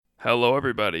Hello,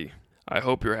 everybody. I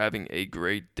hope you're having a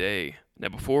great day. Now,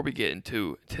 before we get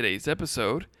into today's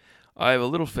episode, I have a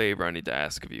little favor I need to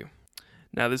ask of you.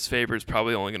 Now, this favor is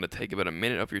probably only going to take about a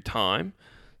minute of your time,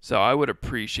 so I would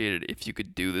appreciate it if you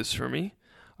could do this for me.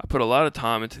 I put a lot of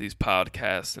time into these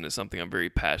podcasts, and it's something I'm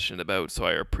very passionate about, so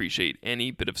I appreciate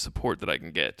any bit of support that I can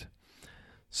get.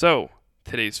 So,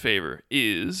 today's favor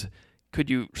is, could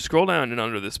you scroll down and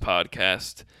under this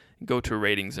podcast and go to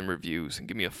ratings and reviews and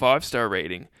give me a 5-star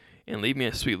rating and leave me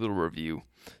a sweet little review,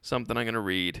 something I'm going to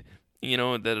read,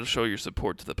 that'll show your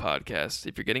support to the podcast.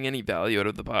 If you're getting any value out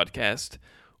of the podcast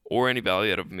or any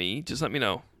value out of me, just let me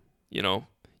know.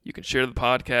 You can share the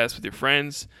podcast with your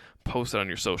friends, post it on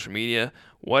your social media,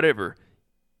 whatever.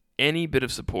 Any bit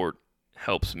of support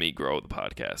helps me grow the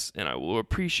podcast, and I will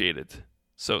appreciate it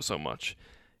so much.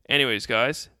 Anyways,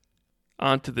 guys,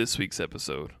 on to this week's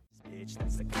episode.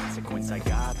 That's the consequence, I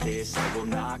got this, I will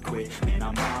not quit, man,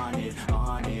 I'm on it,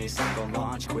 honest, I'm gonna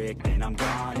launch quick, then I'm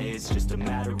gone, it's just a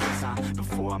matter of time,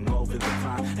 before I'm over the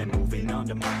climb, and moving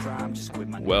under my prime, just quit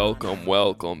my...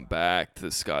 Welcome back to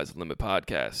the Sky's the Limit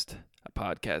podcast, a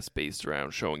podcast based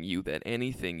around showing you that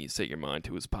anything you set your mind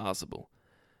to is possible.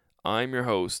 I'm your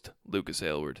host, Lucas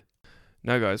Aylward.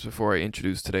 Now, guys, before I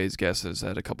introduce today's guest, I just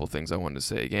had a couple things I wanted to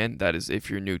say again. That is, if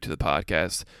you're new to the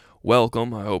podcast,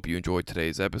 welcome. I hope you enjoyed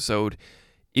today's episode.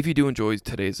 If you do enjoy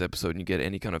today's episode and you get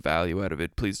any kind of value out of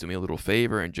it, please do me a little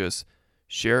favor and just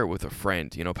share it with a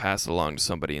friend. Pass it along to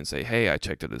somebody and say, hey, I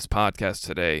checked out this podcast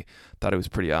today. Thought it was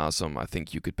pretty awesome. I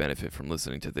think you could benefit from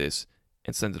listening to this,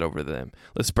 and send it over to them.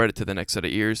 Let's spread it to the next set of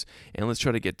ears, and let's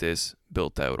try to get this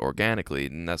built out organically.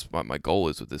 And that's what my goal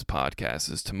is with this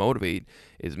podcast, is to motivate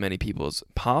as many people as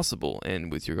possible.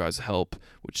 And with your guys' help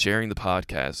with sharing the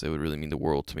podcast, it would really mean the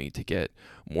world to me to get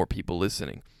more people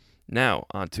listening. Now,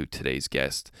 on to today's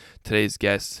guest. Today's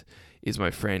guest is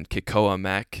my friend Kekoa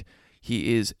Mac.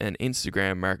 He is an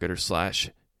Instagram marketer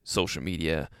 / social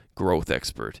media growth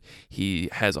expert. He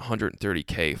has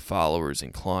 130K followers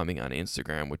in climbing on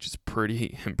Instagram, which is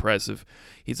pretty impressive.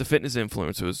 He's a fitness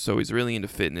influencer, so he's really into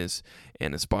fitness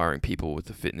and inspiring people with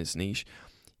the fitness niche.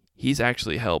 He's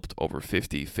actually helped over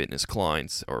 50 fitness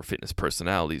clients or fitness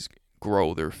personalities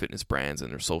grow their fitness brands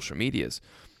and their social medias.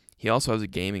 He also has a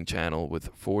gaming channel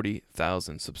with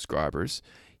 40,000 subscribers.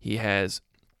 He has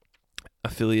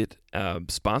affiliate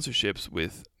sponsorships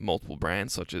with multiple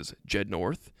brands such as Jed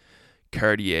North,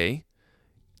 Cartier,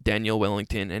 Daniel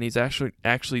Wellington, and he's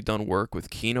actually done work with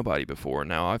Kinobody before.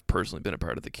 Now, I've personally been a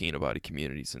part of the Kinobody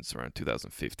community since around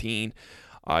 2015.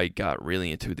 I got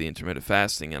really into the intermittent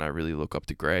fasting, and I really look up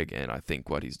to Greg, and I think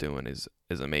what he's doing is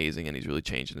amazing, and he's really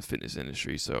changing the fitness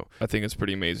industry. So I think it's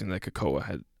pretty amazing that Kekoa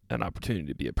had an opportunity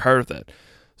to be a part of that.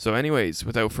 So anyways,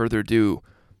 without further ado,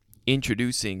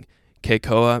 introducing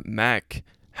Kekoa Mac.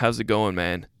 How's it going,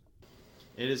 man?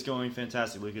 It is going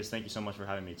fantastic, Lucas. Thank you so much for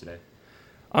having me today.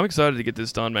 I'm excited to get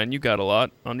this done, man. You got a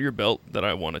lot under your belt that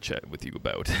I want to chat with you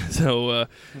about. So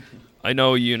I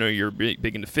know you're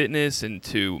big into fitness,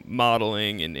 into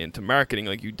modeling, and into marketing.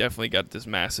 Like, you definitely got this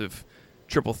massive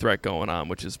triple threat going on,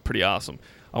 which is pretty awesome.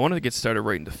 I wanted to get started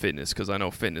right into fitness because I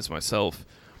know fitness myself.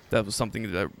 That was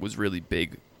something that was really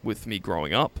big with me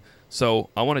growing up. So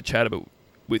I want to chat about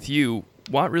with you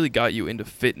what really got you into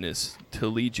fitness to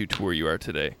lead you to where you are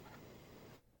today.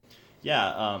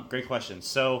 Yeah, great question.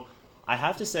 So I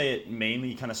have to say it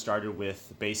mainly kind of started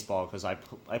with baseball because I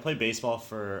played baseball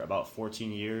for about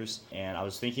 14 years, and I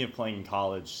was thinking of playing in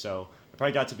college. So it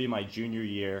probably got to be my junior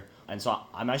year. And so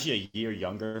I'm actually a year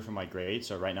younger from my grade.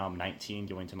 So right now I'm 19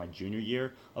 going to my junior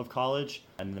year of college,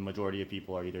 and the majority of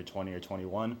people are either 20 or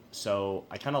 21. So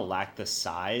I kind of lacked the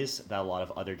size that a lot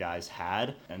of other guys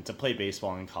had. And to play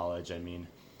baseball in college, I mean,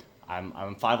 I'm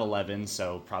 5'11",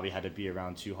 so probably had to be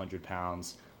around 200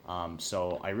 pounds.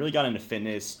 So I really got into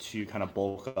fitness to kind of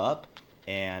bulk up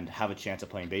and have a chance at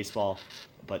playing baseball,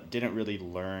 but didn't really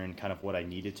learn kind of what I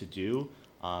needed to do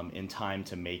in time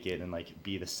to make it and like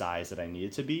be the size that I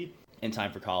needed to be in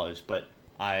time for college. But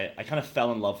I kind of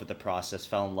fell in love with the process,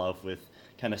 fell in love with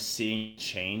kind of seeing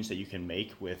change that you can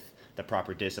make with the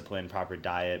proper discipline, proper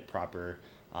diet, proper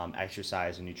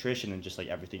exercise and nutrition, and just like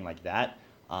everything like that.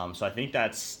 So I think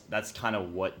that's kind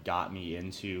of what got me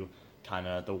into kind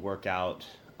of the workout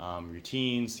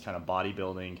routines, kind of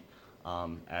bodybuilding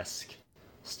esque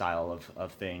style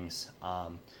of things.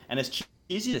 And as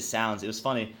cheesy as it sounds, it was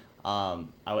funny. I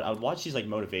would watch these like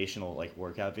motivational like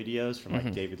workout videos from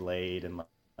like David Lade and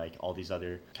like all these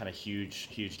other kind of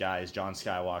huge guys, John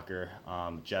Skywalker,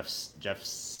 Jeff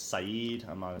Saeed.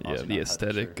 I'm not the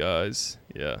aesthetic sure. guys.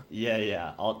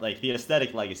 Yeah. All like the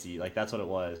aesthetic legacy, like that's what it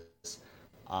was.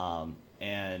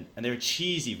 And they were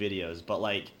cheesy videos, but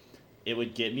like it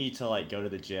would get me to like go to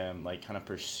the gym, like kind of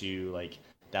pursue like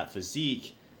that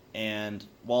physique. And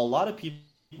while a lot of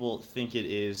people think it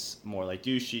is more like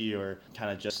douchey or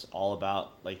kind of just all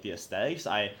about like the aesthetics,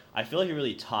 I feel like it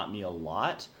really taught me a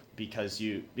lot because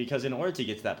in order to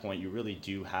get to that point, you really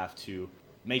do have to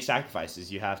make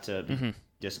sacrifices. You have to be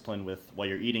disciplined with what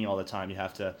you're eating all the time. You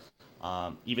have to,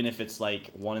 even if it's like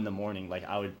 1 in the morning, like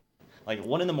I would, like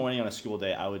 1 in the morning on a school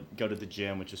day, I would go to the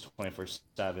gym, which is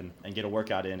 24/7, and get a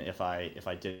workout in if I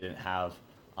didn't have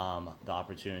the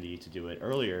opportunity to do it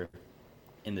earlier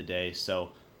in the day.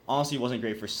 So honestly, it wasn't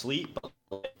great for sleep,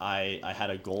 but I had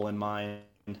a goal in mind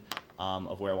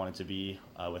of where I wanted to be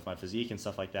with my physique and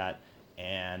stuff like that.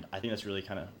 And I think that's really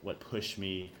kind of what pushed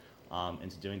me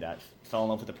into doing that. Fell in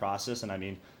love with the process, and I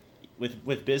mean,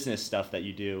 with business stuff that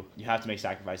you do, you have to make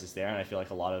sacrifices there. And I feel like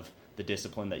a lot of the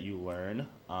discipline that you learn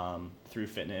through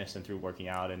fitness and through working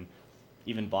out and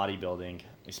even bodybuilding,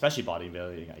 especially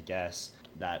bodybuilding, I guess,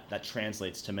 that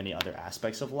translates to many other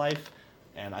aspects of life.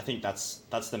 And I think that's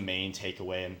the main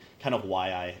takeaway and kind of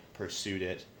why I pursued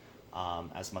it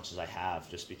as much as I have,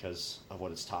 just because of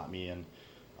what it's taught me. And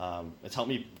it's helped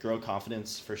me grow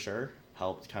confidence for sure,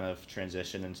 helped kind of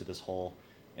transition into this whole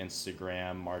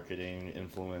Instagram marketing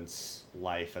influence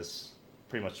life, as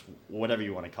pretty much whatever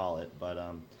you want to call it. But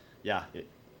yeah,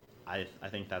 I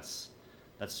think that's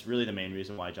really the main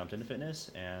reason why I jumped into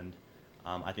fitness. And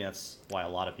I think that's why a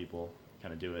lot of people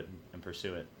kind of do it and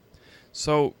pursue it.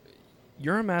 So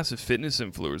you're a massive fitness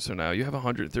influencer now. You have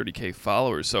 130K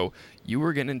followers. So you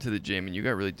were getting into the gym and you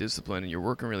got really disciplined and you're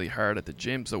working really hard at the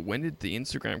gym. So when did the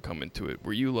Instagram come into it?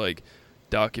 Were you like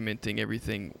documenting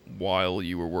everything while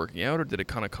you were working out, or did it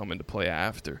kind of come into play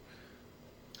after?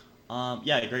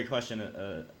 Yeah, great question.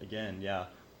 Again, yeah.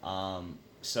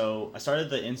 So I started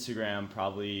the Instagram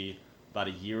probably about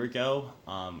a year ago.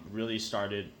 Really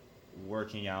started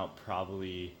working out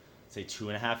probably, say,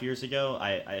 2.5 years ago.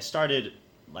 I started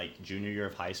like junior year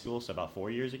of high school, so about 4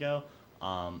 years ago,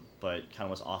 but kind of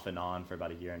was off and on for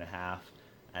about a year and a half,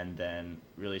 and then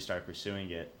really started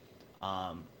pursuing it.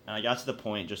 And I got to the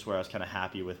point just where I was kind of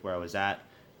happy with where I was at,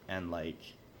 and like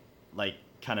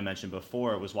kind of mentioned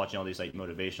before, was watching all these like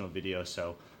motivational videos.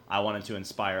 So I wanted to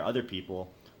inspire other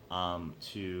people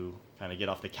to kind of get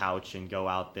off the couch and go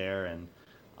out there and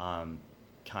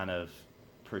kind of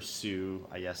pursue,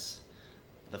 I guess,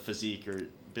 the physique or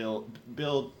build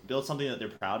something that they're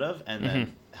proud of, and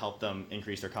then help them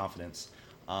increase their confidence.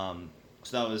 So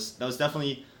that was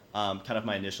definitely kind of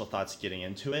my initial thoughts getting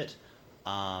into it.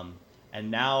 And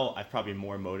now I've probably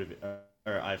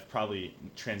I've probably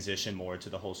transitioned more to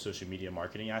the whole social media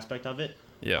marketing aspect of it.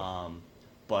 Yeah.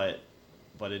 But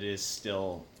it is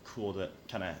still cool to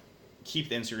kind of keep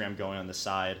the Instagram going on the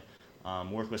side,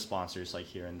 work with sponsors like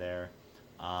here and there,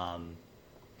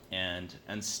 and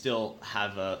still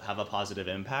have a positive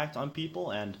impact on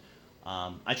people. And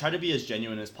I try to be as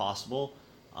genuine as possible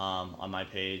on my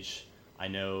page. I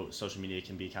know social media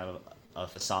can be kind of a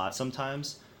facade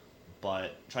sometimes,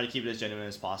 but try to keep it as genuine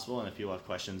as possible. And if people have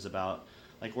questions about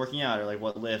like working out or like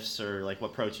what lifts or like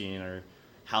what protein or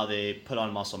how they put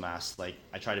on muscle mass, like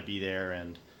I try to be there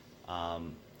and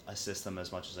assist them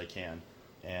as much as I can.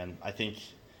 And I think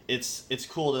it's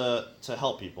cool to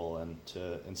help people and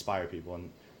to inspire people, and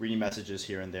reading messages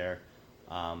here and there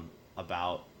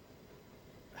about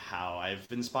how I've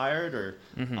inspired or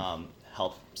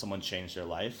helped someone change their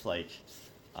life, like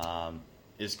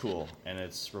is cool, and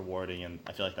it's rewarding, and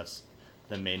I feel like that's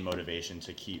the main motivation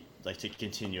to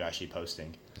continue actually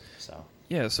posting. So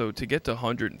Yeah, so to get to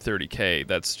 130K,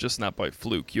 that's just not by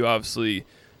fluke. You obviously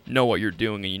know what you're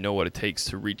doing and you know what it takes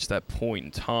to reach that point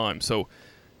in time. So,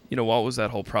 what was that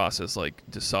whole process like,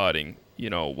 deciding,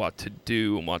 what to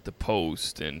do and what to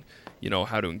post, and,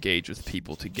 how to engage with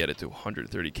people to get it to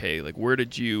 130K? Like, where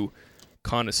did you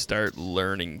kind of start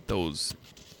learning those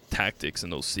tactics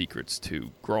and those secrets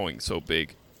to growing so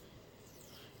big?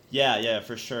 Yeah,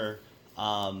 for sure.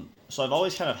 So I've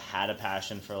always kind of had a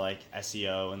passion for like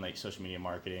SEO and like social media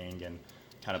marketing and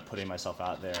kind of putting myself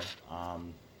out there.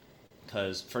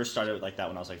 Because first started like that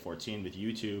when I was like 14 with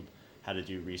YouTube, how to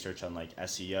do research on like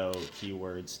SEO,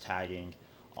 keywords, tagging,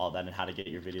 all that, and how to get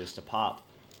your videos to pop.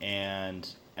 And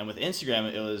with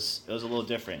Instagram, it was a little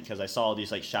different, because I saw all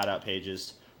these like shout out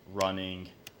pages running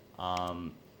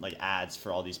like ads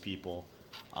for all these people.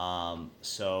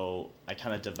 So I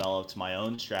kind of developed my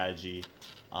own strategy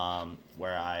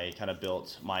where I kind of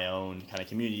built my own kind of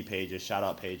community pages, shout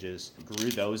out pages, grew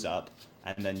those up,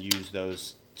 and then used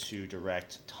those to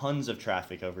direct tons of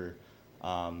traffic over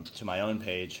to my own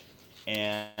page.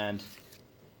 And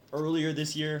earlier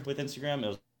this year with Instagram, it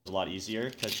was a lot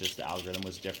easier because just the algorithm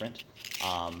was different.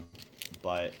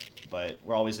 But but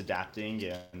we're always adapting,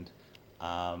 and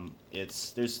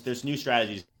there's new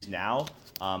strategies now.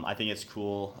 I think it's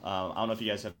cool. I don't know if you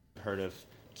guys have heard of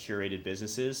curated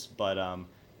businesses, but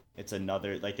it's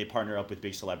another, like, they partner up with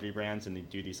big celebrity brands and they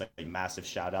do these like massive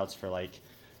shout outs for like,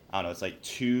 I don't know, it's like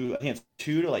I think it's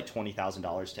 $2,000 to like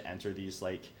 $20,000 to enter these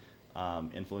like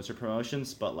influencer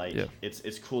promotions, but like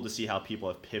it's cool to see how people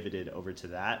have pivoted over to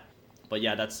that. But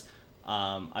yeah, that's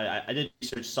I did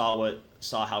research,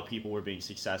 saw how people were being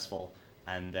successful,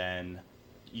 and then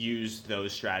used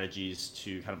those strategies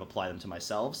to kind of apply them to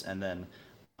myself, and then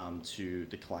to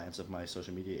the clients of my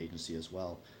social media agency as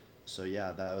well. So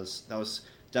yeah, that was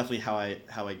definitely how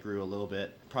I grew a little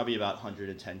bit. Probably about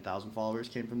 110,000 followers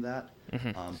came from that.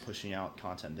 Pushing out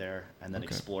content there, and then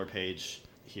explore page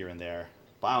here and there.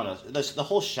 But I don't know, the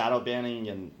whole shadow banning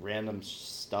and random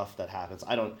stuff that happens.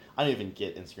 I don't even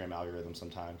get Instagram algorithms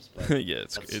sometimes. But yeah,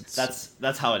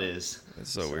 that's how it is. It's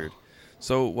so weird.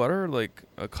 So what are like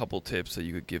a couple tips that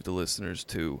you could give to listeners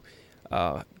to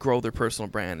grow their personal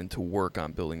brand and to work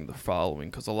on building the following?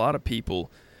 Because a lot of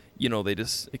people, they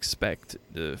just expect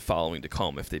the following to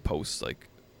come if they post like,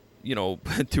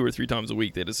 2 or 3 times a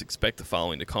week. They just expect the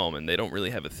following to come, and they don't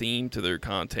really have a theme to their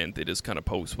content. They just kind of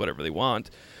post whatever they want.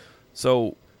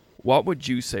 So what would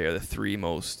you say are the 3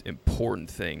 most important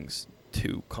things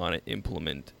to kind of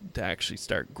implement to actually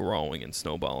start growing and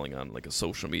snowballing on like a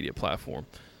social media platform?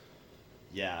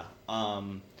 Yeah.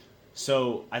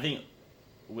 So I think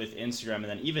with Instagram, and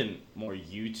then even more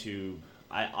YouTube,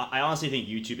 I honestly think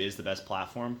YouTube is the best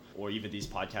platform, or even these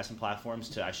podcasting platforms,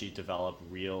 to actually develop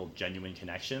real, genuine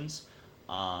connections.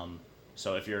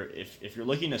 So if you're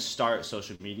looking to start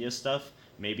social media stuff,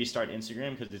 maybe start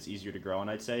Instagram because it's easier to grow on,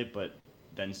 I'd say, but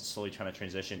then slowly trying to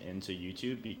transition into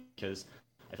YouTube, because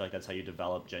I feel like that's how you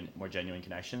develop more genuine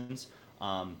connections.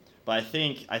 But I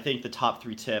think the top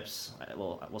 3 tips,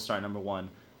 we'll start number 1,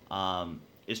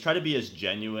 is try to be as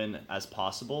genuine as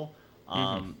possible.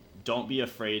 Don't be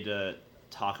afraid to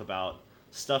talk about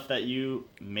stuff that you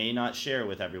may not share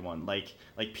with everyone. Like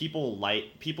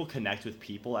people connect with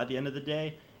people at the end of the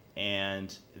day,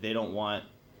 and they don't want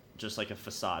just like a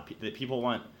facade. People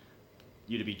want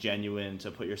you to be genuine,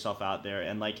 to put yourself out there,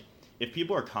 and like if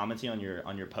people are commenting on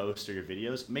your posts or your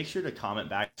videos, make sure to comment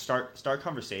back. Start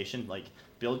conversation, like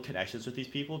build connections with these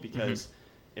people, because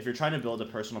if you're trying to build a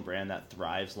personal brand that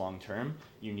thrives long term,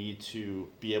 you need to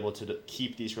be able to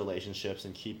keep these relationships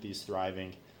and keep these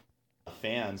thriving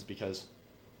fans. Because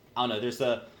I don't know, there's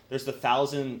the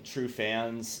 1,000 true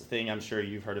fans thing. I'm sure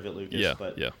you've heard of it, Lucas. Yeah.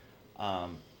 But yeah.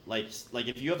 Like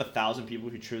if you have 1,000 people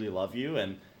who truly love you,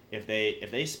 and if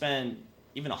they spend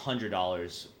even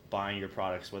 $100 buying your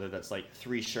products, whether that's like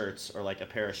 3 shirts or like a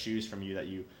pair of shoes from you that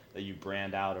you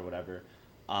brand out or whatever,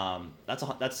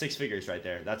 that's 6 figures right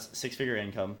there. That's 6-figure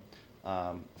income.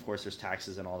 Of course, there's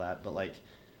taxes and all that, but like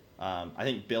I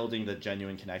think building the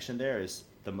genuine connection there is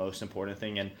the most important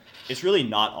thing, and it's really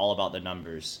not all about the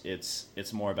numbers.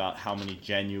 It's more about how many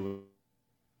genuine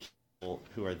people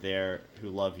who are there, who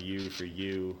love you for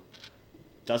you.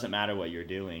 Doesn't matter what you're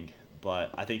doing,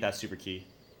 but I think that's super key.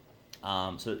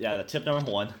 So yeah, the tip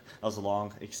number 1, that was a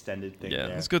long extended thing. Yeah,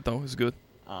 there. it's good though. It's good.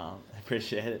 I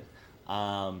appreciate it.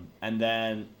 And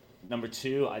then number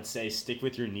 2, I'd say stick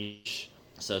with your niche.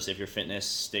 So if you're fitness,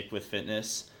 stick with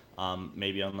fitness.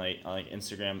 Maybe on like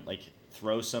Instagram, like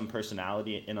throw some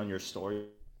personality in on your story.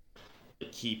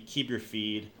 Keep your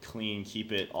feed clean.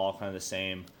 Keep it all kind of the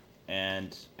same.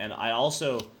 And I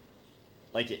also,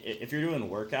 like, if you're doing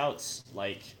workouts,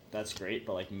 like that's great,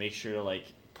 but like make sure to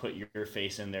like put your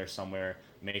face in there somewhere.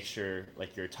 Make sure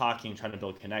like you're talking, trying to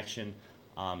build connection.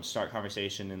 Start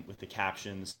conversation with the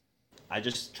captions. I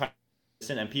just try to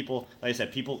listen, and people, like I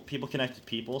said, people connect with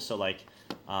people. So like,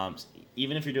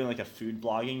 even if you're doing like a food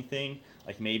blogging thing,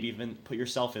 like maybe even put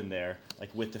yourself in there,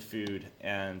 like with the food.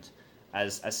 And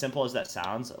as simple as that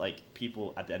sounds, like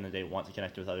people at the end of the day want to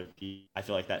connect with other people. I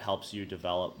feel like that helps you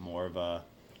develop more of a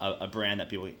brand that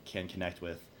people can connect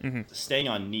with. Staying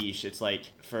on niche, it's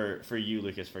like for you,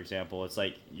 Lucas, for example, it's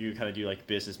like you kind of do like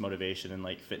business motivation and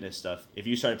like fitness stuff. If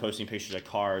you started posting pictures of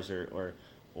cars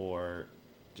or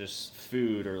just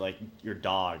food or like your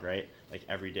dog, right, like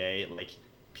every day, like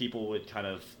people would kind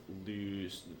of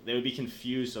they would be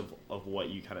confused of what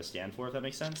you kind of stand for, if that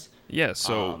makes sense. Yeah,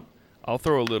 so I'll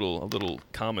throw a little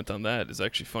comment on that. It's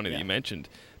actually funny that you mentioned,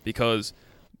 because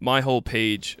my whole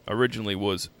page originally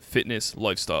was fitness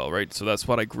lifestyle, right? So that's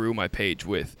what I grew my page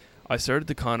with. I started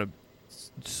to kind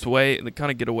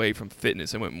of get away from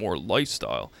fitness and went more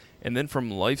lifestyle. And then from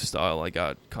lifestyle, I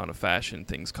got kind of fashion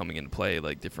things coming into play,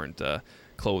 like different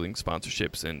clothing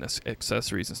sponsorships and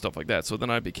accessories and stuff like that. So then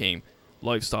I became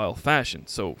lifestyle, fashion.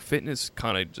 So fitness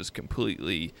kind of just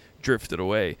completely drifted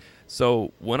away.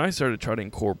 So when I started trying to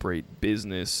incorporate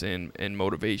business and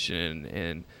motivation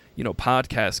and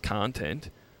podcast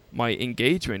content, my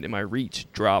engagement and my reach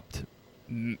dropped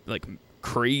like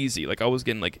crazy. Like I was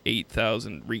getting like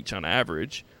 8,000 reach on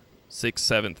average,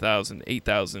 6,000, 7,000,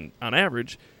 8,000 on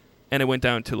average, and it went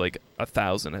down to like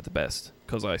 1,000 at the best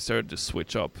because I started to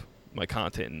switch up my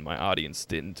content and my audience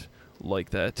didn't like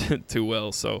that too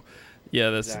well. So yeah,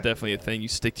 that's definitely a thing. You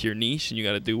stick to your niche and you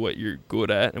got to do what you're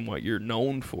good at and what you're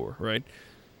known for, right?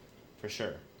 For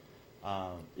sure.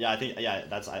 I think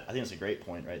that's a great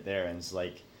point right there. And it's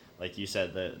like you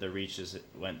said, the reach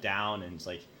went down, and it's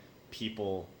like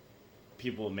people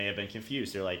may have been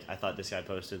confused. They're like, I thought this guy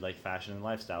posted like fashion and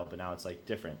lifestyle, but now it's like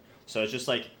different. So it's just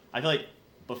like, I feel like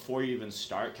before you even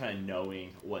start kind of knowing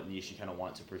what niche you kind of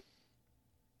want to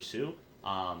pursue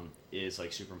is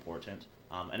like super important.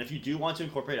 And if you do want to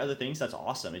incorporate other things, that's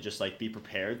awesome. It just like be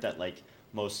prepared that like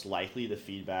most likely the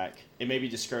feedback, it may be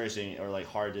discouraging or like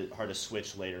hard to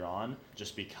switch later on,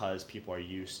 just because people are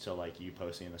used to like you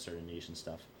posting in a certain niche and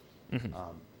stuff. Mm-hmm.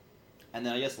 And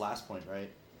then I guess last point, right?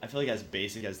 I feel like as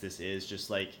basic as this is, just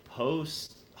like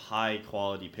post high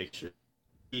quality pictures.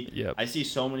 Yep. I see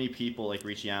so many people like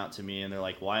reaching out to me and they're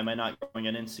like, why am I not growing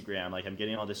on Instagram? Like I'm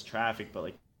getting all this traffic, but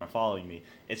like they're not following me.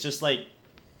 It's just like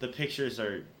the pictures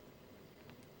are,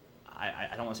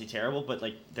 I don't want to say terrible, but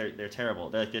like they're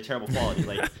terrible. They're terrible quality.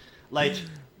 like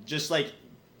just like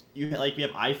we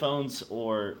have iPhones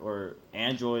or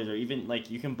Androids, or even like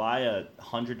you can buy a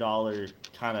 $100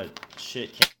 kind of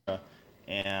shit camera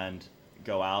and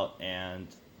go out and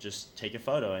just take a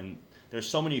photo. And there's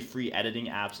so many free editing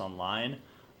apps online.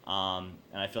 And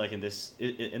I feel like in this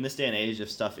day and age,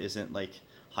 if stuff isn't like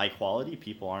high quality,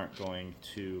 people aren't going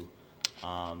to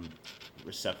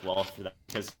accept well for that,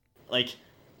 because like.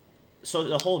 So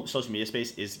the whole social media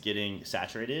space is getting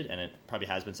saturated, and it probably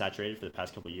has been saturated for the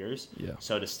past couple of years. Yeah.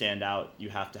 So to stand out, you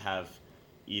have to have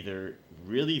either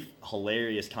really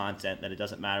hilarious content that it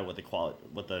doesn't matter what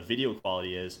the video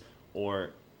quality is,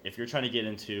 or if you're trying to get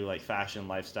into like fashion,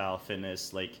 lifestyle,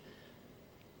 fitness, like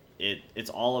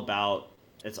it's all about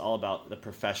the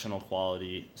professional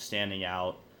quality, standing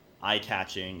out,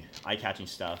 eye-catching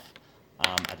stuff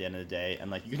at the end of the day.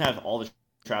 And like you can have all the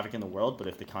traffic in the world, but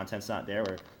if the content's not there,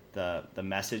 or the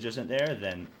message isn't there,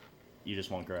 then you just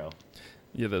won't grow.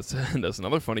 Yeah, that's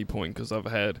another funny point, because I've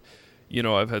had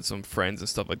some friends and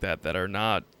stuff like that are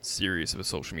not serious about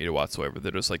social media whatsoever.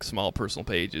 They're just like small personal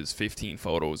pages, 15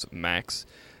 photos max,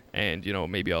 and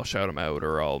maybe I'll shout them out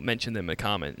or I'll mention them in a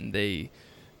comment, and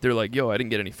they're like, yo, I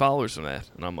didn't get any followers from that.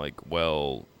 And I'm like,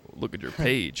 well, look at your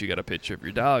page. You got a picture of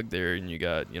your dog there, and you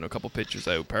got a couple pictures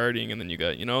out partying, and then you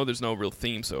got there's no real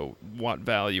theme. So what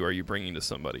value are you bringing to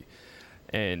somebody?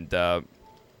 And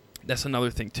that's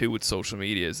another thing, too, with social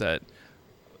media, is that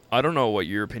I don't know what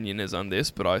your opinion is on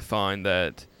this, but I find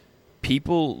that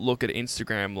people look at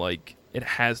Instagram like it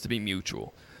has to be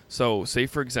mutual. So say,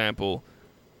 for example,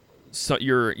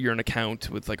 you're an account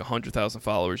with like 100,000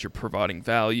 followers. You're providing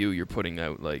value. You're putting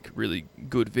out like really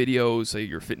good videos, say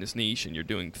your fitness niche, and you're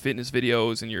doing fitness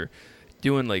videos, and you're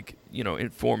doing like,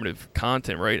 informative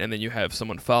content, right? And then you have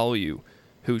someone follow you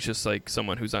who's just like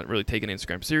someone who's not really taking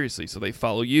Instagram seriously. So they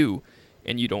follow you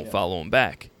and you don't follow them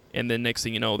back. And then next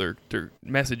thing you know, they're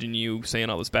messaging you, saying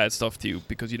all this bad stuff to you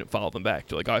because you didn't follow them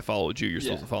back. You're like, I followed you, you're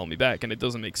supposed to follow me back. And it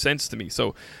doesn't make sense to me.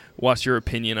 So what's your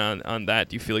opinion on that?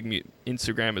 Do you feel like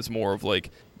Instagram is more of like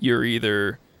you're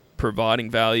either providing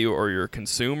value or you're a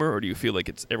consumer, or do you feel like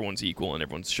everyone's equal and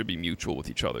everyone should be mutual with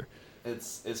each other?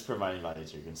 It's providing value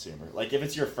to your consumer. Like if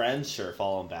it's your friends, sure,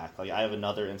 follow them back. Like I have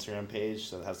another Instagram page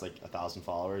that has like 1,000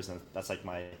 followers, and that's like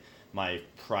my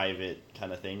private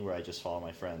kind of thing where I just follow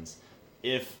my friends.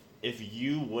 If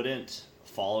you wouldn't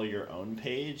follow your own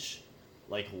page,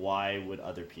 like why would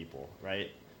other people, right?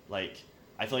 Like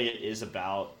I feel like it is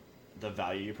about the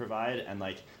value you provide, and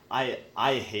like I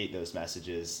hate those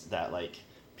messages that like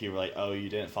people are like, oh, you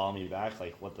didn't follow me back,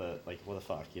 like what the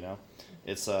fuck,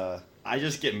 It's I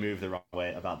just get moved the wrong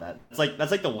way about that.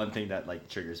 That's like the one thing that like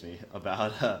triggers me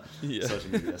about social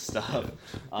media stuff.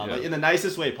 Like in the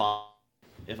nicest way possible.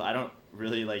 If I don't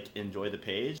really like enjoy the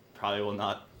page, probably will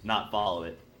not follow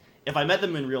it. If I met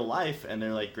them in real life and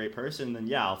they're like great person, then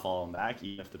yeah, I'll follow them back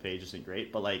even if the page isn't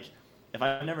great. But like if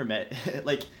I've never met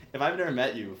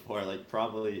you before, like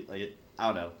probably like I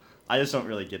don't know. I just don't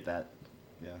really get that.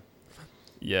 Yeah.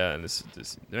 Yeah, and this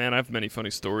man, I have many funny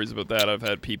stories about that. I've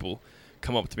had people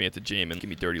come up to me at the gym and give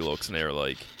me dirty looks, and they're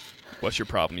like, what's your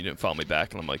problem? You didn't follow me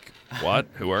back. And I'm like, what?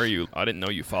 Who are you? I didn't know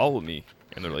you followed me.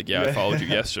 And they're like, yeah, I followed you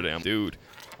yesterday. I'm dude,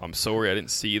 I'm sorry, I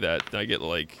didn't see that.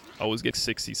 I always get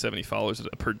 60, 70 followers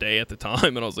per day at the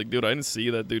time. And I was like, dude, I didn't see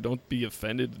that, dude. Don't be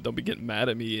offended. Don't be getting mad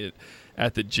at me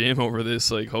at the gym over this.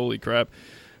 Like, holy crap.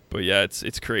 But yeah,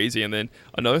 it's crazy. And then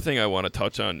another thing I want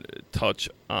to touch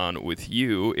on with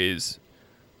you is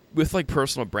with like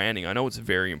personal branding. I know it's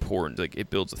very important. Like, it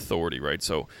builds authority, right?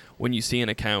 So when you see an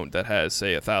account that has,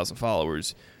 say, 1,000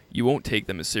 followers, you won't take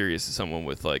them as serious as someone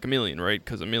with like 1 million, right?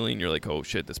 Because 1 million, you're like, oh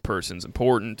shit, this person's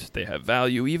important. They have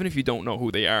value. Even if you don't know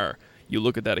who they are, you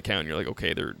look at that account and you're like,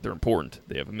 okay, they're important.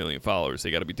 They have 1 million followers.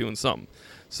 They got to be doing something.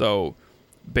 So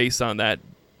based on that,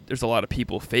 there's a lot of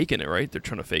people faking it, right? They're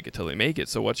trying to fake it till they make it.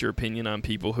 So what's your opinion on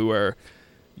people who are,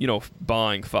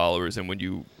 buying followers, and when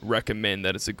you recommend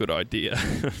that it's a good idea?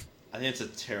 I think it's a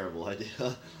terrible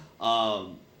idea.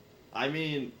 I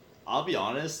mean, I'll be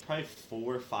honest, probably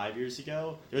 4 or 5 years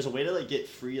ago, there's a way to like get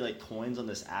free like coins on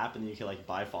this app, and then you can like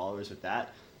buy followers with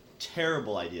that.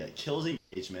 Terrible idea. It kills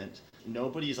engagement.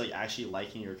 Nobody's like actually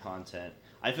liking your content.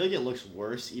 I feel like it looks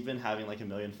worse even having like 1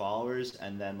 million followers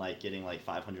and then like getting like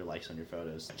 500 likes on your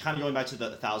photos. Kind of going back to the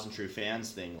 1,000 true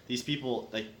fans thing. These people,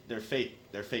 like, they're fake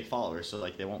followers, so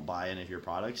like they won't buy any of your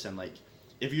products. And like,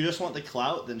 if you just want the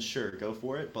clout, then sure, go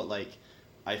for it. But like,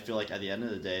 I feel like at the end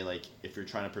of the day, like, if you're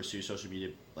trying to pursue social media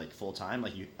like full time,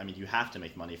 like you have to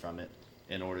make money from it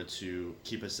in order to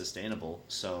keep it sustainable.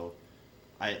 So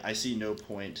I see no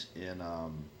point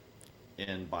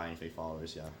in buying fake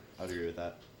followers. Yeah, I would agree with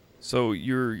that. So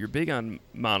you're big on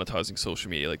monetizing social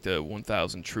media, like the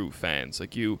 1,000 true fans.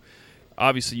 Like,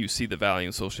 obviously you see the value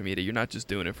in social media. You're not just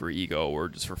doing it for ego or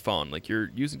just for fun. Like,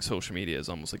 you're using social media as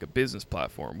almost like a business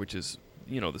platform, which is,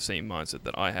 the same mindset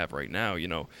that I have right now.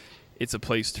 It's a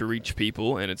place to reach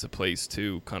people, and it's a place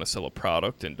to kind of sell a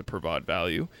product and to provide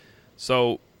value.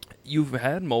 So you've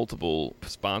had multiple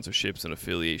sponsorships and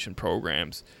affiliation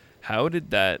programs. How did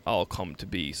that all come to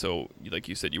be? So, like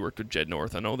you said, you worked with Jed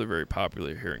North. I know they're very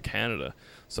popular here in Canada.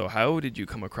 So how did you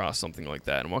come across something like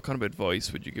that? And what kind of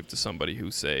advice would you give to somebody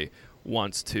who, say,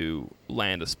 wants to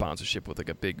land a sponsorship with like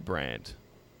a big brand?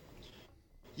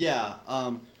 Yeah,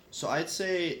 so I'd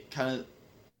say kind of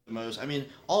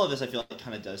all of this I feel like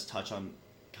kind of does touch on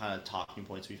kind of talking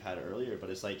points we've had earlier, but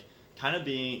it's like kind of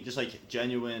being just like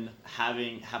genuine,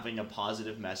 having a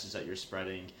positive message that you're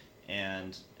spreading,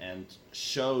 and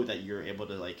show that you're able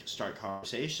to like start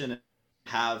conversation and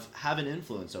have an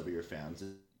influence over your fans.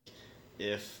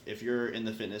 If you're in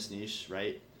the fitness niche,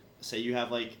 right? Say you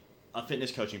have like a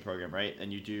fitness coaching program, right?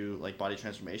 And you do like body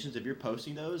transformations. If you're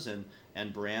posting those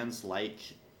and brands like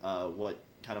what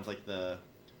kind of like the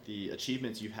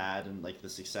achievements you've had and like the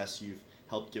success you've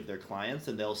helped give their clients,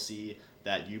 and they'll see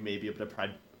that you may be able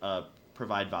to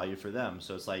provide value for them.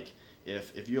 So it's like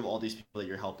if you have all these people that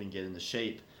you're helping get into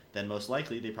shape, then most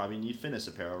likely they probably need fitness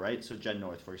apparel, right? So Jed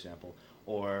North, for example,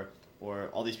 or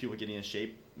all these people getting in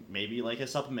shape, maybe like a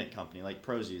supplement company like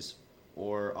Prozis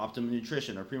or Optimum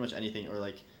Nutrition or pretty much anything, or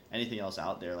like anything else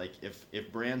out there. Like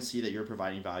if brands see that you're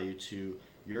providing value to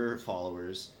your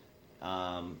followers,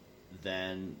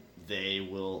 then they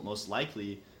will most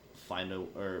likely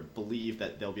or believe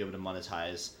that they'll be able to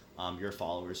monetize your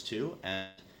followers too. And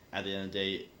at the end of the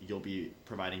day, you'll be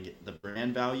providing the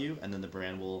brand value, and then the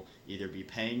brand will either be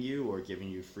paying you or giving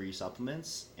you free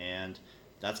supplements. And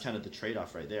that's kind of the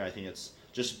trade-off right there. I think it's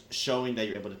just showing that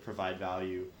you're able to provide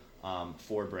value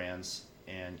for brands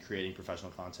and creating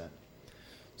professional content.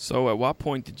 So at what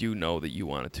point did you know that you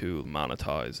wanted to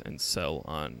monetize and sell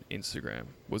on Instagram?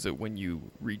 Was it when you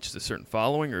reached a certain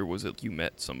following, or was it you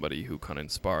met somebody who kind of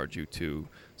inspired you to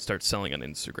start selling on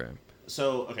Instagram?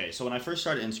 So when I first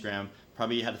started Instagram,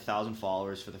 probably had 1,000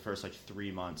 followers for the first like 3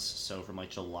 months. So from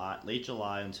like late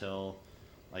July until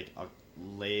like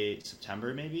late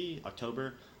September, maybe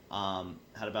October,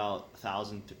 had about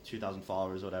 1,000 to 2,000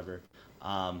 followers, whatever.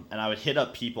 And I would hit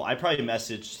up people. I probably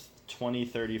messaged 20,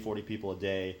 30, 40 people a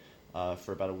day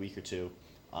for about a week or two,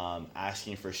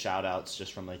 asking for shout outs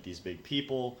just from like these big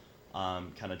people,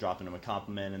 kind of dropping them a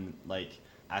compliment and like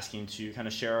asking to kind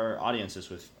of share our audiences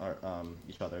with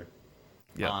each other.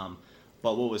 Yeah.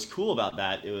 But what was cool about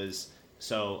that, I was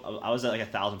at like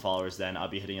 1,000 followers then. I'd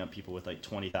be hitting up people with like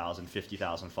 20,000,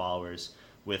 50,000 followers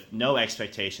with no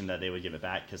expectation that they would give it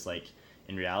back, because like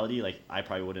in reality, like I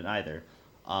probably wouldn't either.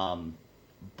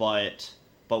 But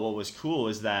what was cool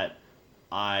is that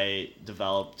I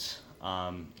developed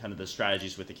kind of the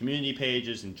strategies with the community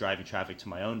pages and driving traffic to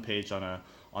my own page on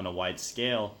a wide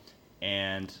scale,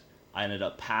 and I ended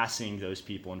up passing those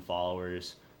people and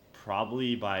followers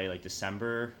probably by like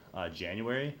December,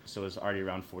 January. So it was already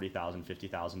around 40,000,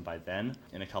 50,000 by then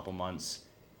in a couple months.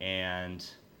 And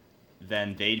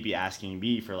then they'd be asking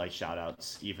me for like shout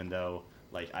outs, even though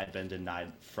like I'd been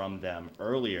denied from them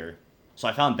earlier. So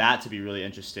I found that to be really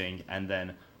interesting. And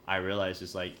then I realized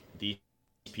is like these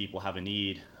people have a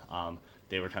need.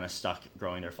 They were kind of stuck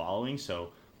growing their following.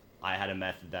 So I had a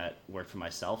method that worked for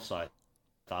myself. So I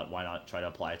thought, why not try to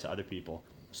apply it to other people?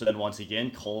 So then once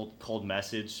again, cold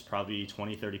message, probably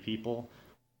 20, 30 people.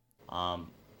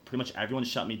 Pretty much everyone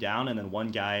shut me down. And then one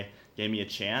guy gave me a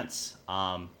chance.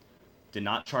 Did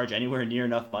not charge anywhere near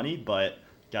enough money, but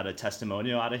got a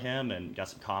testimonial out of him and got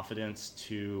some confidence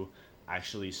to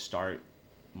actually start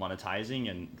monetizing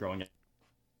and growing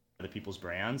other people's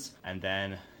brands. And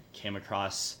then came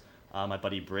across my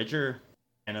buddy Bridger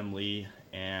randomly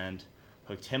and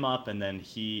hooked him up. And then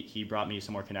he brought me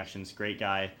some more connections. Great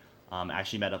guy.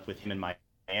 Actually met up with him in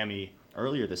Miami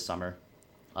earlier this summer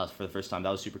for the first time.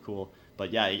 That was super cool.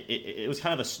 But yeah, it was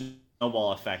kind of a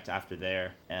snowball effect after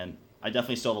there. And I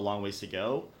definitely still have a long ways to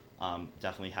go.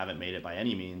 Definitely haven't made it by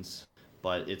any means,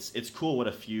 but it's cool what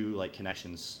a few like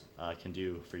connections can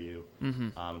do for you,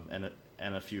 and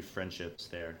a few friendships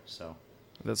there. So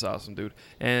That's awesome, dude.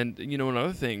 And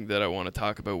another thing that I want to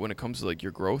talk about when it comes to like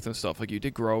your growth and stuff, like you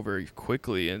did grow very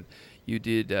quickly, and you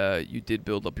did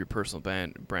build up your personal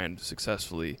brand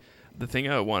successfully. The thing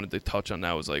I wanted to touch on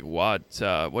now is like what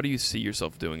do you see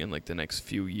yourself doing in like the next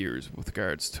few years with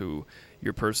regards to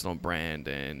your personal brand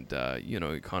and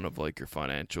kind of like your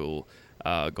financial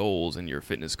goals and your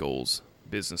fitness goals,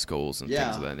 business goals, and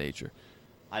things of that nature.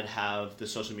 I'd have the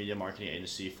social media marketing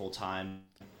agency full time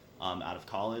out of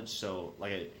college. So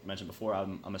like I mentioned before,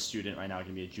 I'm a student right now. I'm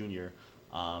gonna be a junior.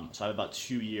 So I have about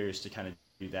 2 years to kind of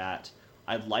do that.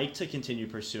 I'd like to continue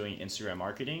pursuing Instagram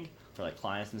marketing for like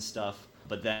clients and stuff,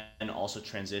 but then also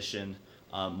transition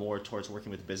more towards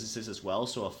working with businesses as well.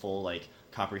 So a full like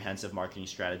comprehensive marketing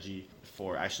strategy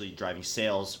for actually driving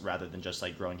sales rather than just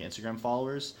like growing Instagram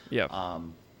followers. Yeah.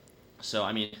 So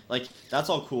I mean, like that's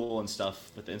all cool and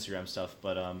stuff with the Instagram stuff,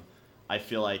 but I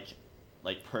feel like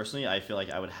personally, I feel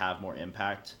like I would have more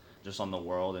impact just on the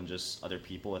world and just other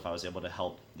people if I was able to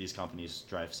help these companies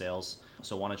drive sales.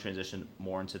 So I want to transition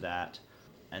more into that.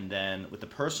 And then with the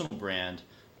personal brand,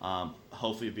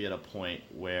 hopefully be at a point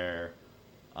where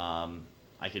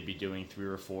I could be doing 3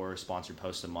 or 4 sponsored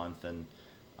posts a month, and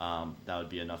that would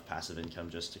be enough passive income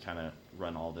just to kind of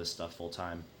run all this stuff full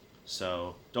time.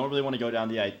 So don't really want to go down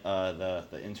the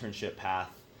internship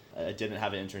path. I didn't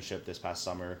have an internship this past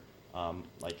summer,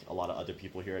 like a lot of other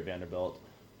people here at Vanderbilt,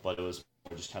 but it was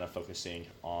just kind of focusing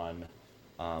on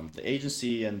the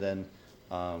agency and then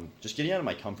just getting out of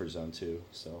my comfort zone too.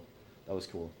 So that was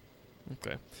cool.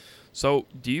 Okay. So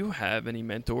do you have any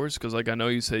mentors? Because like I know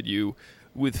you said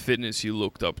with fitness you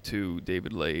looked up to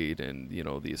David Lade and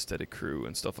the Aesthetic Crew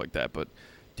and stuff like that, but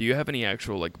do you have any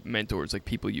actual like mentors, like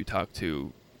people you talk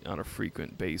to on a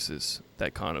frequent basis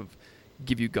that kind of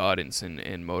give you guidance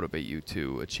and motivate you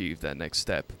to achieve that next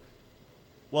step?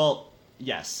 Well,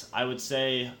 yes, I would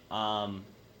say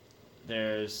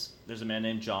there's a man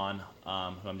named John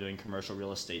who I'm doing commercial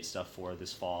real estate stuff for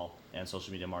this fall and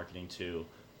social media marketing too.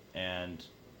 And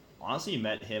honestly,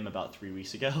 met him about 3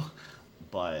 weeks ago,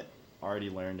 but already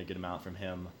learned a good amount from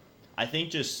him. I think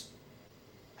just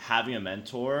having a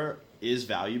mentor is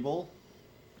valuable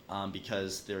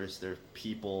because there are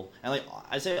people, and like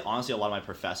I'd say honestly, a lot of my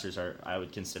professors I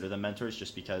would consider them mentors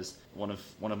just because one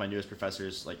of my newest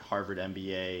professors, like Harvard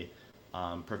MBA,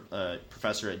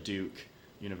 professor at Duke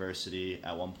University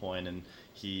at one point, and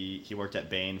he worked at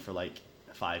Bain for like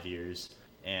 5 years.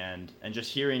 And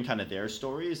just hearing kind of their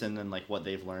stories and then like what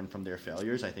they've learned from their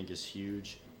failures, I think is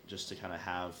huge, just to kind of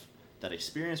have that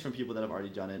experience from people that have already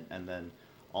done it. And then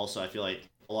also I feel like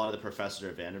a lot of the professors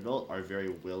at Vanderbilt are very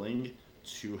willing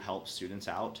to help students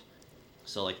out.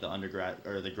 So like the undergrad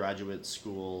or the graduate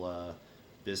school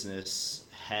business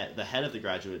head, the head of the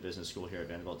graduate business school here at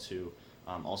Vanderbilt too,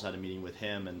 also had a meeting with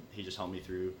him, and he just helped me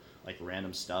through like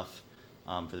random stuff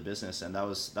for the business, and that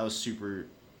was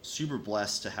super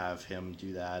blessed to have him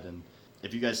do that. And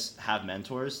if you guys have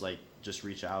mentors, like just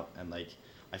reach out, and like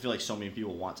I feel like so many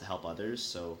people want to help others,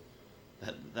 so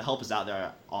the help is out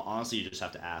there. Honestly, you just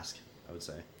have to ask, I would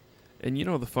say. And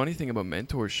the funny thing about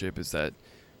mentorship is that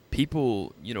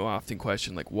people often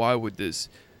question like, why would this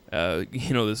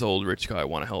this old rich guy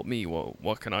want to help me? Well,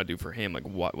 what can I do for him? Like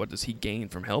what does he gain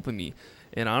from helping me?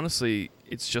 And honestly,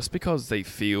 it's just because they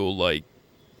feel like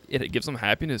it gives them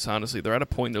happiness. Honestly, they're at a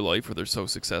point in their life where they're so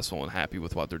successful and happy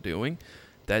with what they're doing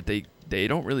that they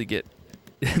don't really get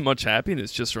much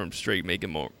happiness just from straight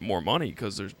making more money,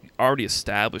 because they're already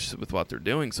established with what they're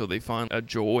doing. So they find a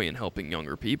joy in helping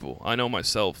younger people. I know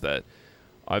myself that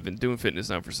I've been doing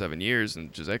fitness now for 7 years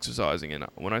and just exercising, and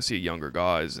when I see younger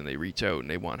guys and they reach out and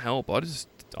they want help,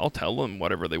 I'll tell them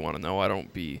whatever they want to know. I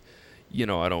don't be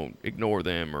I don't ignore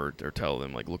them or tell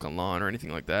them like look online or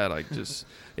anything like that.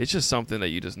 It's just something that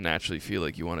you just naturally feel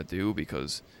like you want to do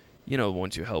because,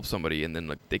 once you help somebody and then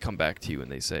like they come back to you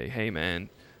and they say, hey man,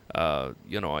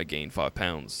 I gained 5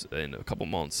 pounds in a couple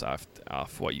months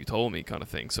off what you told me kind of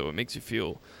thing. So it makes you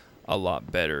feel a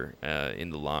lot better in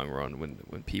the long run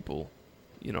when people,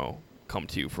 come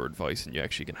to you for advice and you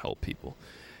actually can help people.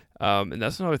 And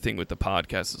that's another thing with the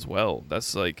podcast as well.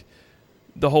 That's like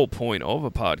the whole point of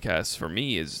a podcast for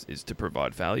me is to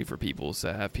provide value for people,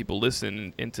 to have people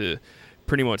listen and to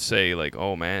pretty much say like,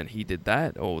 oh man, he did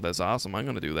that. Oh, that's awesome. I'm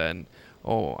going to do that. And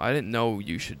oh, I didn't know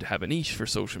you should have a niche for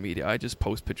social media. I just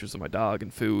post pictures of my dog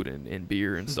and food and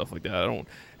beer and stuff like that. I don't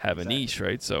have a niche,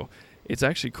 right? So it's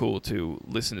actually cool to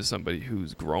listen to somebody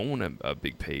who's grown a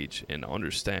big page and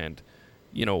understand,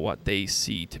 what they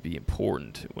see to be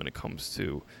important when it comes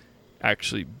to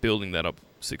actually building that up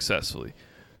successfully.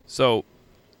 So,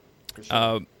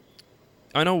 Sure.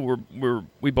 I know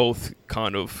we both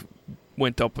kind of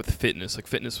went up with fitness. Like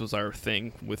fitness was our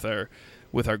thing with our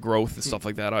growth and stuff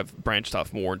like that. I've branched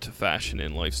off more into fashion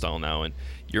and lifestyle now, and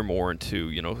you're more into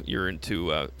you're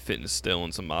into fitness still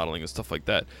and some modeling and stuff like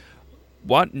that.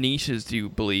 What niches do you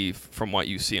believe, from what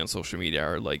you see on social media,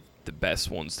 are like the best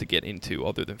ones to get into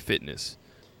other than fitness?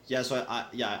 Yeah, so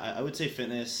I would say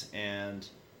fitness, and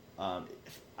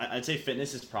I'd say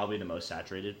fitness is probably the most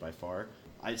saturated by far.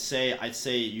 I'd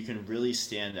say you can really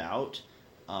stand out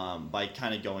by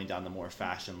kind of going down the more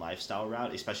fashion lifestyle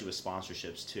route, especially with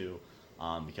sponsorships too,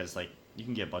 because like you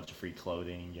can get a bunch of free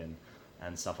clothing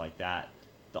and stuff like that.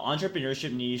 The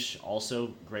entrepreneurship niche,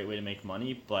 also great way to make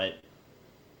money, but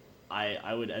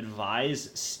I would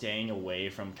advise staying away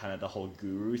from kind of the whole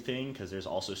guru thing, because there's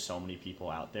also so many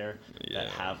people out there that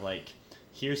have like,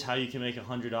 here's how you can make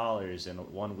 $100 in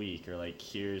 1 week, or like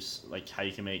here's like how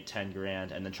you can make 10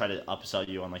 grand, and then try to upsell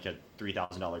you on like a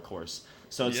 $3,000 course.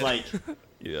 So it's like,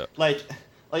 yeah, like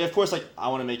of course, like I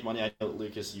want to make money. I know,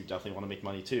 Lucas, you definitely want to make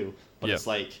money too, but it's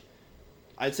like,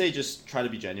 I'd say just try to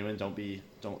be genuine.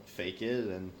 Don't fake it.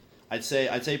 And I'd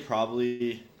say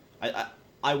probably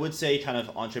I would say kind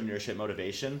of entrepreneurship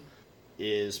motivation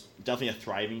is definitely a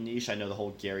thriving niche. I know the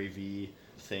whole Gary V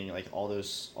thing, like all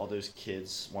those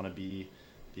kids want to be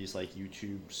these like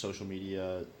YouTube social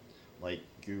media like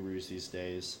gurus these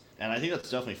days, and I think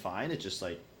that's definitely fine. It's just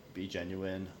like, be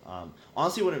genuine.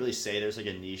 Honestly, I wouldn't really say there's like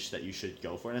a niche that you should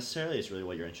go for necessarily. It's really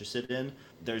what you're interested in.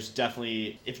 There's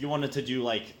definitely, if you wanted to do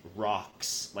like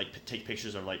rocks, like take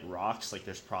pictures of like rocks, like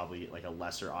there's probably like a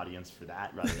lesser audience for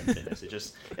that rather than fitness. It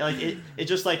just it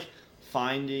just like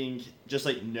finding, just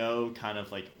like know kind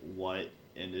of like what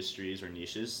industries or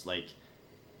niches like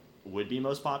would be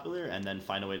most popular, and then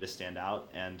find a way to stand out.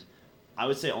 And I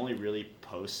would say only really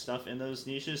post stuff in those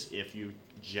niches if you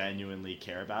genuinely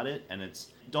care about it, and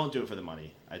don't do it for the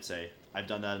money. I'd say I've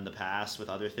done that in the past with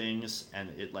other things, and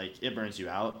it burns you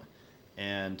out,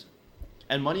 and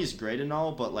money is great and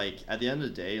all, but like at the end of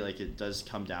the day, like it does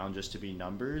come down just to be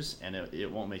numbers, and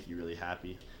it won't make you really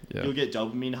happy. You'll get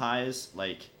dopamine highs.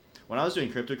 Like when I was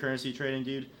doing cryptocurrency trading,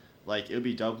 dude, like it would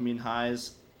be dopamine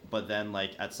highs, but then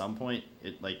like at some point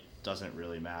it like doesn't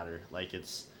really matter. Like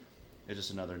it's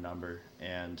just another number.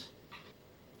 And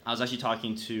I was actually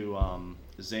talking to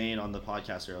Zane on the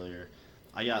podcast earlier.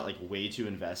 I got like way too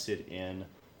invested in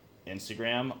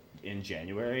Instagram in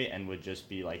January and would just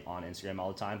be like on Instagram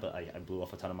all the time, but I blew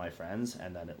off a ton of my friends,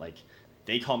 and then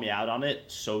they called me out on it.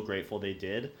 So grateful they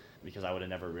did, because I would have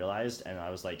never realized. And I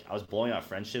was blowing out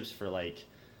friendships for like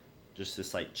just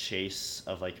this like chase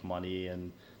of like money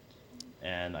and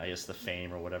I guess the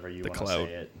fame or whatever you want to say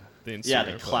it.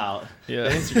 The clout. Yeah. The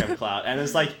Instagram clout. And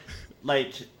it's like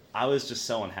I was just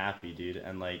so unhappy, dude.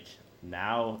 And like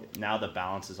now the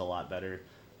balance is a lot better.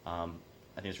 I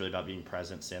think it's really about being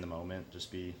present, stay in the moment,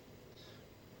 just be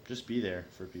there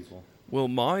for people. Well,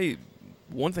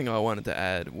 one thing I wanted to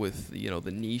add with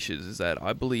the niches is that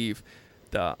I believe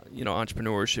the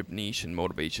entrepreneurship niche and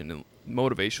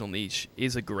motivational niche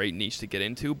is a great niche to get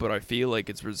into, but I feel like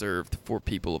it's reserved for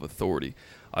people of authority.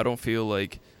 I don't feel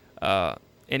like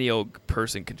any old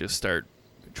person can just start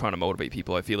trying to motivate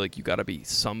people. I feel like you got to be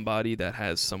somebody that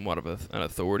has somewhat of an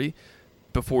authority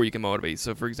before you can motivate.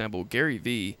 So, for example, Gary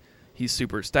V, he's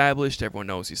super established. Everyone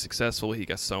knows he's successful. He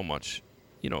got so much,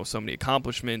 so many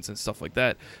accomplishments and stuff like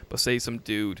that. But say some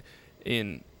dude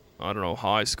in, I don't know,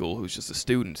 high school who's just a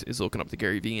student is looking up to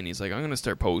Gary V and he's like, I'm going to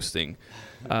start posting,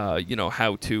 how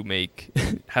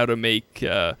to make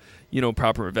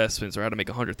proper investments, or how to make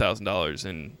 $100,000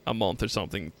 in a month or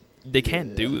something. They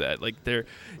can't do that. Like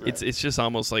it's just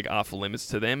almost like off limits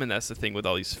to them. And that's the thing with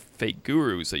all these fake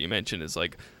gurus that you mentioned, is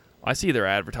like, I see their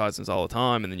advertisements all the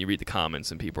time, and then you read the comments,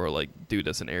 and people are like, "Dude,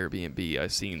 that's an Airbnb.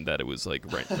 I've seen that it was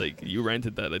like like you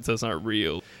rented that. That's not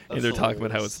real." And they're talking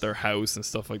about how it's their house and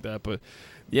stuff like that. But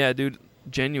yeah, dude,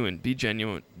 be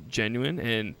genuine,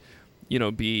 and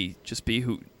be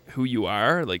who you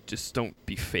are. Like, just don't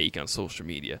be fake on social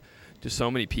media. There's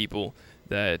so many people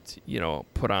that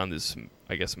put on this,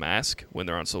 I guess, mask when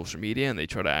they're on social media, and they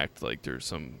try to act like they're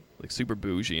some like super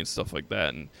bougie and stuff like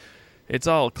that, and it's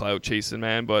all clout chasing,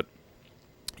 man. But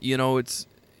it's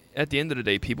at the end of the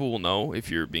day, people will know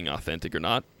if you're being authentic or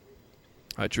not.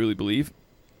 I truly believe,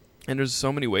 and there's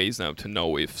so many ways now to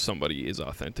know if somebody is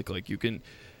authentic. Like,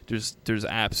 there's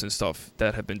apps and stuff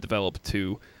that have been developed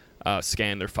to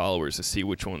scan their followers to see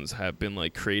which ones have been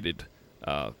like created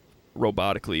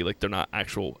robotically, like they're not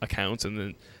actual accounts, and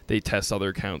then they test other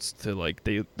accounts to like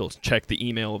they'll check the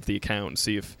email of the account and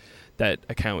see if that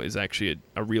account is actually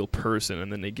a real person,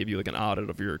 and then they give you like an audit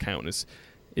of your account. And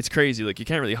it's crazy. Like, you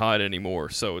can't really hide it anymore.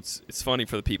 So it's funny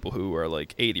for the people who are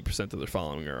like 80% of their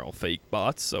following are all fake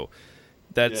bots. So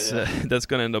that's that's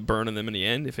gonna end up burning them in the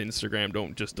end if Instagram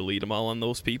don't just delete them all on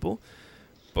those people.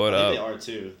 But I think they are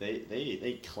too.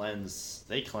 They cleanse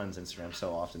Instagram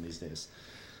so often these days.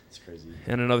 It's crazy.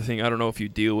 And another thing, I don't know if you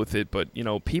deal with it, but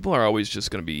people are always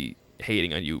just gonna be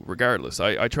hating on you regardless.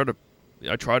 I try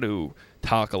to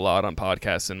talk a lot on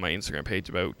podcasts and my Instagram page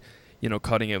about,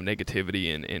 cutting out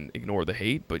negativity and ignore the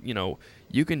hate. But,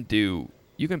 you can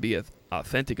be as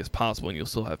authentic as possible, and you'll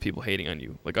still have people hating on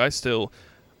you. Like,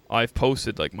 I've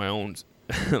posted like my own,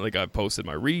 like I've posted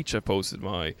my reach, I've posted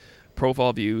my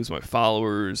profile views, my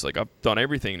followers, like I've done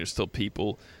everything. There's still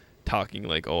people talking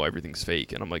like, oh, everything's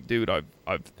fake. And I'm like, dude, I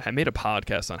made a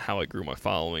podcast on how I grew my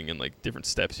following and like different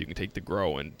steps you can take to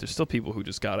grow. And there's still people who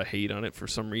just gotta hate on it for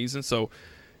some reason. So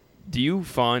do you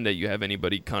find that you have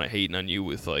anybody kind of hating on you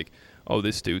with like, oh,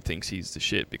 this dude thinks he's the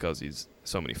shit because he's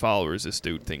so many followers, this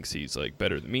dude thinks he's like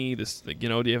better than me, this, like, do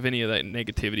you have any of that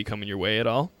negativity coming your way at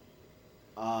all?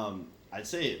 I'd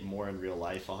say more in real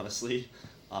life, honestly.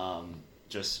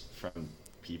 Just from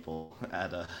people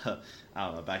at I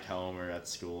don't know, back home or at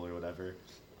school or whatever.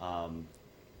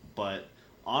 But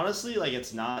honestly, like,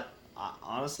 it's not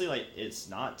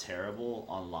terrible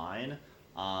online.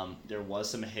 There was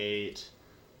some hate.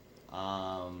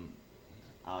 I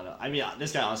don't know. I mean,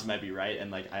 this guy honestly might be right,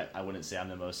 and like I wouldn't say I'm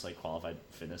the most like qualified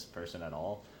fitness person at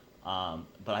all.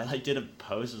 But I like did a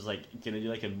post, was like gonna do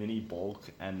like a mini bulk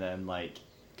and then like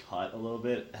cut a little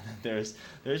bit, and then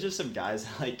there's just some guys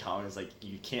that like comments like,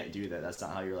 you can't do that. That's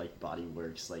not how your like body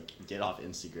works. Like, get off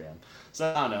Instagram.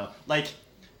 So I don't know. Like,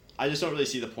 I just don't really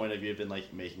see the point of you even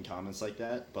like making comments like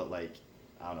that. But like,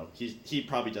 I don't know. He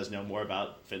probably does know more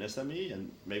about fitness than me,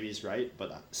 and maybe he's right.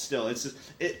 But still, it's just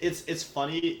it's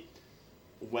funny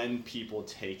when people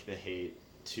take the hate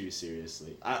too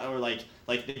seriously, or like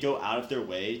they go out of their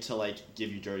way to like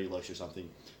give you dirty looks or something.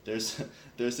 There's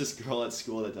this girl at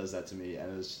school that does that to me,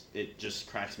 and it just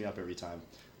cracks me up every time.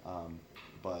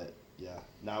 But yeah,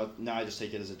 now I just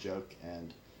take it as a joke,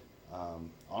 and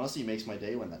honestly, it makes my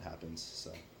day when that happens.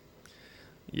 So.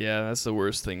 Yeah, that's the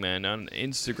worst thing, man. On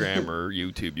Instagram or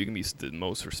YouTube, you can be the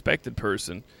most respected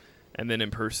person, and then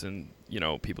in person,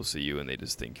 people see you and they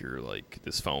just think you're like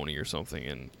this phony or something,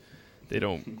 and they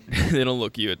don't they don't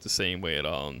look at you at the same way at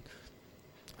all. And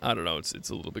I don't know, it's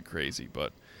a little bit crazy,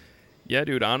 but yeah,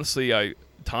 dude. Honestly,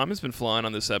 time has been flying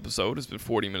on this episode. It's been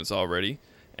 40 minutes already,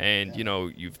 and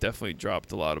you've definitely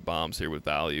dropped a lot of bombs here with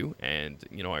value, and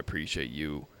I appreciate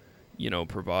you,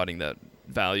 providing that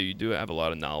value. You do have a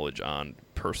lot of knowledge on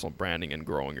personal branding and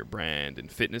growing your brand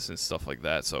and fitness and stuff like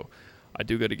that. So I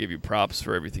do got to give you props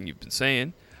for everything you've been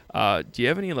saying. Do you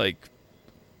have any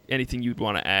anything you'd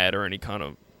want to add, or any kind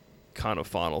of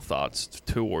final thoughts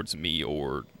towards me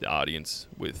or the audience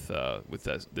with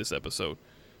this episode?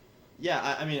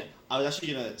 Yeah, I mean, I was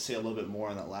actually gonna say a little bit more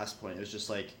on that last point. It was just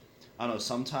like, I don't know.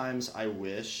 Sometimes I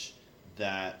wish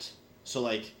that, so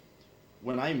like,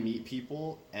 when I meet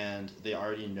people and they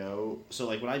already know, so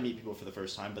like when I meet people for the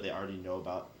first time but they already know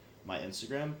about my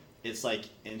Instagram, it's like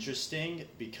interesting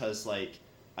because like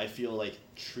I feel like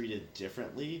treated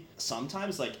differently.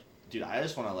 Sometimes like, dude, I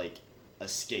just want to like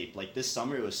escape. Like this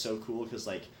summer it was so cool because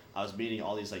like I was meeting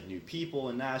all these like new people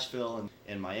in Nashville and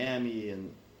in Miami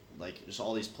and like just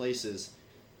all these places.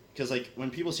 Because like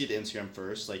when people see the Instagram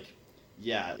first, like,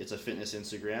 yeah, it's a fitness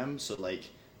Instagram, so like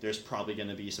there's probably going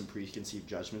to be some preconceived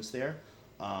judgments there.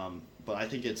 But I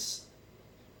think it's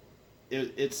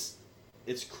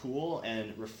cool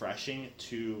and refreshing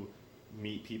to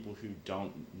meet people who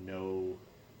don't know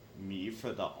me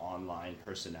for the online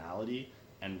personality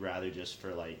and rather just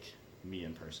for like me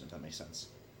in person, if that makes sense.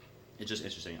 It's just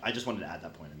interesting. I just wanted to add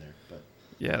that point in there. But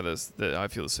Yeah, I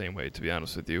feel the same way, to be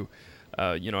honest with you.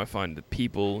 I find that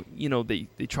people, they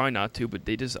try not to, but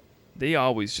they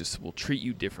always just will treat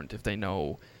you different if they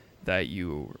know that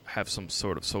you have some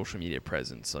sort of social media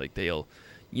presence. Like they'll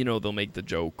make the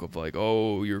joke of like,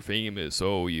 oh, you're famous,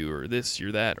 oh, you're this,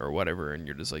 you're that, or whatever, and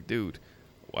you're just like, dude,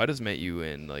 I just met you,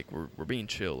 and like we're being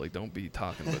chill. Like, don't be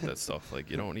talking about that stuff. Like,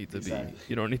 you don't need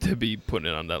to be putting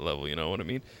it on that level. You know what I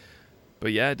mean?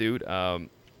 But yeah, dude.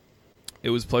 It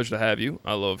was a pleasure to have you.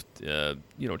 I loved,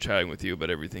 chatting with you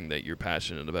about everything that you're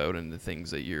passionate about and the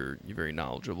things that you're very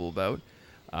knowledgeable about.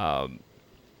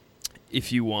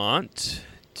 If you want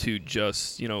to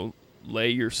just, lay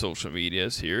your social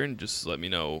medias here and just let me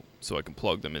know so I can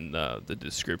plug them in the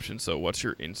description. So what's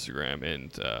your Instagram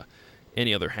and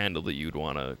any other handle that you'd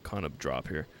want to kind of drop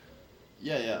here?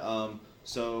 Yeah.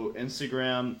 So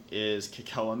Instagram is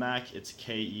Kekoa Mac. It's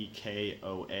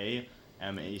Kekoa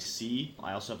MAC.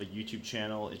 I also have a YouTube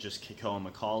channel. It's just Kekoa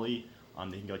MacAuley.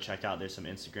 You can go check out. There's some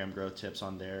Instagram growth tips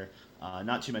on there.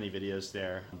 Not too many videos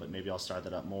there, but maybe I'll start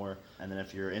that up more. And then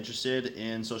if you're interested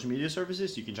in social media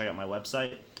services, you can check out my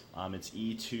website. It's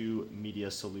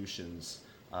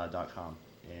e2mediasolutions.com.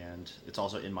 And it's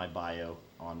also in my bio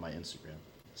on my Instagram.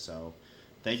 So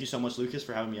thank you so much, Lucas,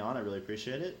 for having me on. I really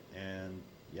appreciate it. And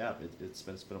yeah, it's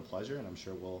been a pleasure, and I'm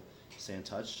sure we'll stay in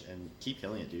touch and keep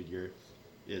killing it, dude.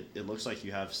 It looks like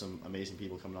you have some amazing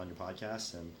people coming on your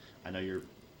podcast, and I know you're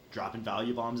dropping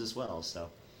value bombs as well. So,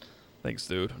 thanks,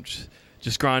 dude. I'm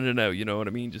just grinding it out. You know what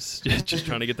I mean? Just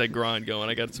trying to get that grind going.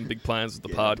 I got some big plans with the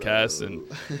podcast, bro. And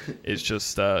it's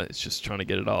just trying to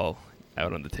get it all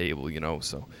out on the table.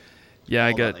 So yeah,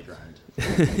 all about that grind.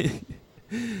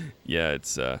 Yeah,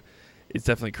 it's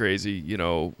definitely crazy.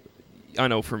 I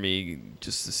know for me,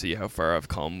 just to see how far I've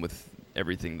come with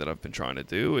everything that I've been trying to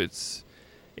do, it's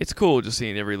cool just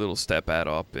seeing every little step add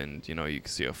up, and you can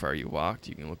see how far you walked.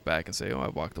 You can look back and say, oh,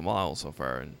 I've walked a mile so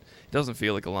far, and it doesn't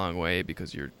feel like a long way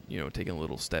because you're taking a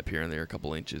little step here and there, a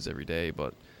couple inches every day,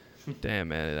 but damn,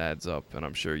 man, it adds up, and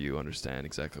I'm sure you understand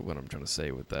exactly what I'm trying to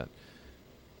say with that.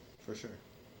 For sure.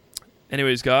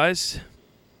 Anyways, guys,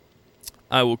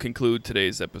 I will conclude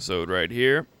today's episode right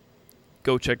here.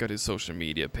 Go check out his social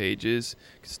media pages,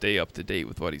 stay up to date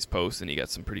with what he's posting. He got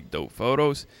some pretty dope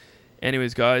photos.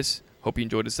 Anyways, guys, hope you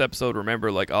enjoyed this episode.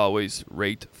 Remember, like always,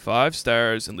 rate 5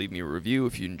 stars and leave me a review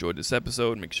if you enjoyed this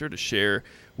episode. Make sure to share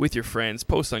with your friends,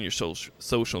 post on your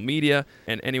social media.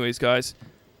 And anyways, guys,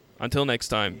 until next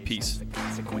time, peace. The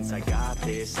consequence, I got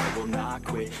this, I will not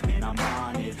quit. Man, I'm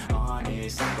on it,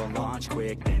 honest. I'm gonna launch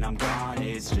quick, then I'm gone.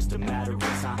 It's just a matter of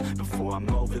time before I'm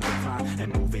over the climb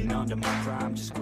and moving under my prime. Just